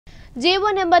GO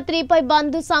number 3 పై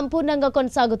బంద్ సంపూర్ణంగా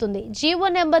కొనసాగుతుంది. GO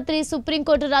number 3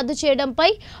 supreme court రద్దు చేయడంపై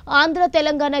ఆంధ్ర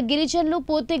తెలంగాణ గిరిజనులు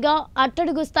పూర్తిగా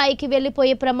అట్టడుగు స్థాయికి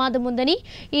వెళ్లిపోయే ప్రమాదం ఉందని,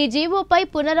 ఈ జీవోపై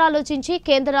పునరాలోచించి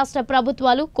కేంద్ర రాష్ట్ర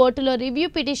ప్రభుత్వాలు కోర్టులో రివ్యూ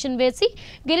పిటిషన్ వేసి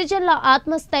గిరిజనుల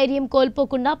ఆత్మస్థైర్యం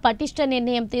కోల్పోకుండా పటిష్ట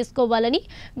నిర్ణయం తీసుకోవాలని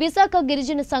విశాఖ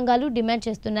గిరిజన సంఘాలు డిమాండ్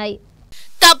చేస్తున్నాయి.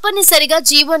 తప్పనిసరిగా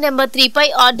జీవో నెంబర్ 3 పై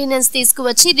ఆర్డినెన్స్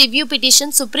తీసుకువచ్చి రివ్యూ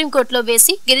పిటిషన్ సుప్రీంకోర్టులో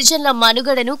వేసి గిరిజనుల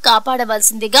మనుగడను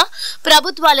కాపాడవలసిందిగా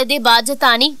ప్రభుత్వాలదే బాధ్యత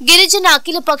అని గిరిజన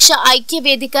అఖిలపక్ష ఐక్య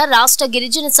వేదిక రాష్ట్ర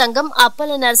గిరిజన సంఘం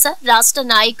అప్పల నరస రాష్ట్ర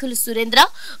నాయకులు సురేంద్ర,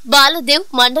 బాలదేవ్,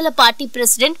 మండల party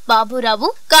president Baburao,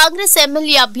 Congress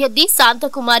MLA అభ్యర్థి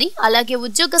శాంతకుమారి, అలాగే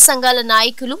ఉద్యోగ సంఘాల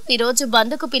నాయకులు ఈరోజు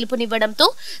బంద్కు పిలుపునివ్వడంతో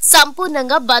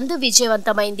సంపూర్ణంగా బంద్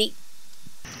విజయవంతమైంది.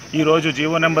 ఈ రోజు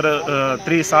జీవో నెంబర్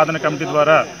 3 సాధన కమిటీ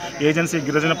ద్వారా ఏజెన్సీ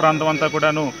గిరిజన ప్రాంతం అంతా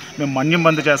కూడాను మేము మన్యం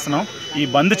బంద్ చేస్తున్నాం. ఈ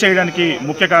బంద్ చేయడానికి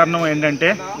ముఖ్య కారణం ఏంటంటే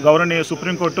గౌరవనీయ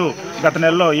సుప్రీంకోర్టు గత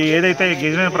నెలలో ఏదైతే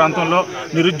గిరిజన ప్రాంతంలో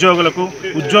నిరుద్యోగులకు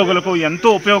ఉద్యోగులకు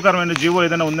ఎంతో ఉపయోగకరమైన జీవో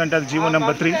ఏదైనా ఉందంటే అది జీవో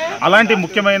నెంబర్ 3. అలాంటి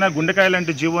ముఖ్యమైన గుండెకాయ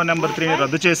లాంటి జీవో నెంబర్ 3ని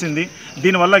రద్దు చేసింది.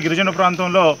 దీనివల్ల గిరిజన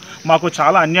ప్రాంతంలో మాకు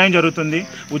చాలా అన్యాయం జరుగుతుంది.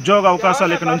 ఉద్యోగ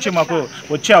అవకాశాలు ఇక్కడ నుంచి మాకు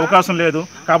వచ్చే అవకాశం లేదు.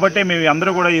 కాబట్టి మేము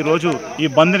అందరూ కూడా ఈరోజు ఈ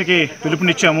బంద్కి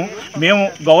పిలుపునిచ్చాము. మేము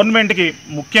గవర్నమెంట్కి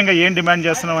ముఖ్యంగా ఏం డిమాండ్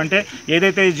చేస్తున్నామంటే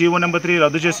ఏదైతే జీవో నెంబర్ 3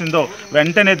 రద్దు చేసిందో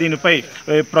వెంటనే దీనిపై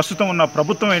ప్రస్తుతం ఉన్న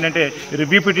ప్రభుత్వం ఏంటంటే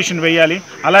రివ్యూ పిటిషన్ వేయాలి.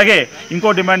 అలాగే ఇంకో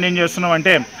డిమాండ్ ఏం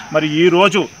చేస్తున్నామంటే మరి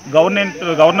ఈరోజు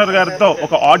గవర్నర్ గారితో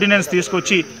ఒక ఆర్డినెన్స్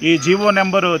తీసుకొచ్చి ఈ జీవో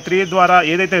నెంబర్ 3 ద్వారా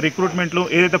ఏదైతే రిక్రూట్మెంట్లు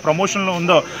ఏదైతే ప్రమోషన్లు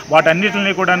ఉందో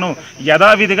వాటన్నిటిని కూడాను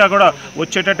యథావిధిగా కూడా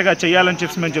వచ్చేటట్టుగా చేయాలని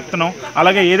చెప్పి మేము చెప్తున్నాం.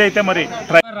 అలాగే ఏదైతే మరి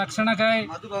రక్షణకై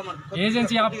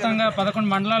ఏజెన్సీ వ్యాప్తంగా 11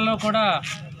 మండలాల్లో కూడా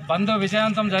బంద్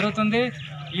విజయవంతం జరుగుతుంది.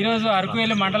 ఈరోజు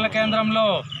అరకువేలి మండల కేంద్రంలో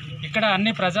ఇక్కడ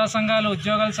అన్ని ప్రజా సంఘాలు,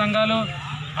 ఉద్యోగాల సంఘాలు,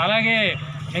 అలాగే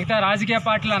మిగతా రాజకీయ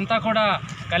పార్టీలు అంతా కూడా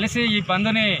కలిసి ఈ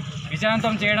బంద్ని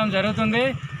విజయవంతం చేయడం జరుగుతుంది.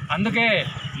 అందుకే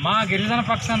మా గిరిజన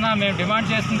పక్షాన మేము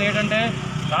డిమాండ్ చేస్తుంది ఏంటంటే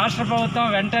రాష్ట్ర ప్రభుత్వం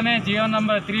వెంటనే జియో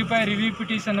నెంబర్ 3 పై రివ్యూ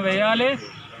పిటిషన్ వేయాలి.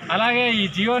 అలాగే ఈ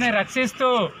జియోని రక్షిస్తూ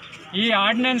ఈ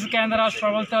ఆర్డినెన్స్ కేంద్ర రాష్ట్ర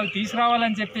ప్రభుత్వాలు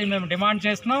తీసుకురావాలని చెప్పి మేము డిమాండ్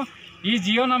చేస్తున్నాం. ఈ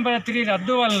జియో నెంబర్ 3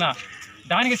 రద్దు వలన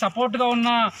దానికి సపోర్ట్గా ఉన్న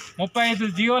 35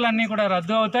 జియోలన్నీ కూడా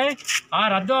రద్దు అవుతాయి. ఆ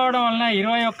రద్దు అవడం వలన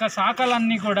 21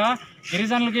 శాఖలన్నీ కూడా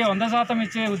గిరిజనులకి 100%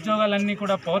 ఇచ్చే ఉద్యోగాలన్నీ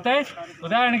కూడా పోతాయి.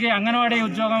 ఉదాహరణకి అంగన్వాడీ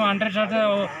ఉద్యోగం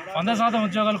 100%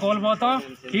 ఉద్యోగాలు కోల్పోతాం,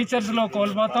 టీచర్స్లో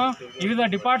కోల్పోతాం, వివిధ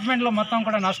డిపార్ట్మెంట్లో మొత్తం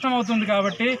కూడా నష్టం అవుతుంది.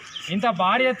 కాబట్టి ఇంత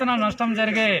భారీ ఎత్తున నష్టం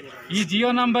జరిగే ఈ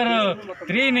జియో నెంబర్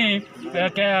 3ని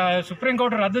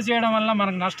సుప్రీంకోర్టు రద్దు చేయడం వల్ల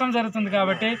మనకు నష్టం జరుగుతుంది.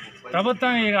 కాబట్టి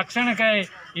ప్రభుత్వం ఈ రక్షణకై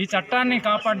ఈ చట్టాన్ని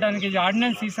కాపాడడానికి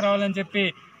ఆర్డినెన్స్ తీసుకురావాలని చెప్పి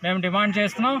మేము డిమాండ్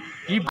చేస్తున్నాం. ఈ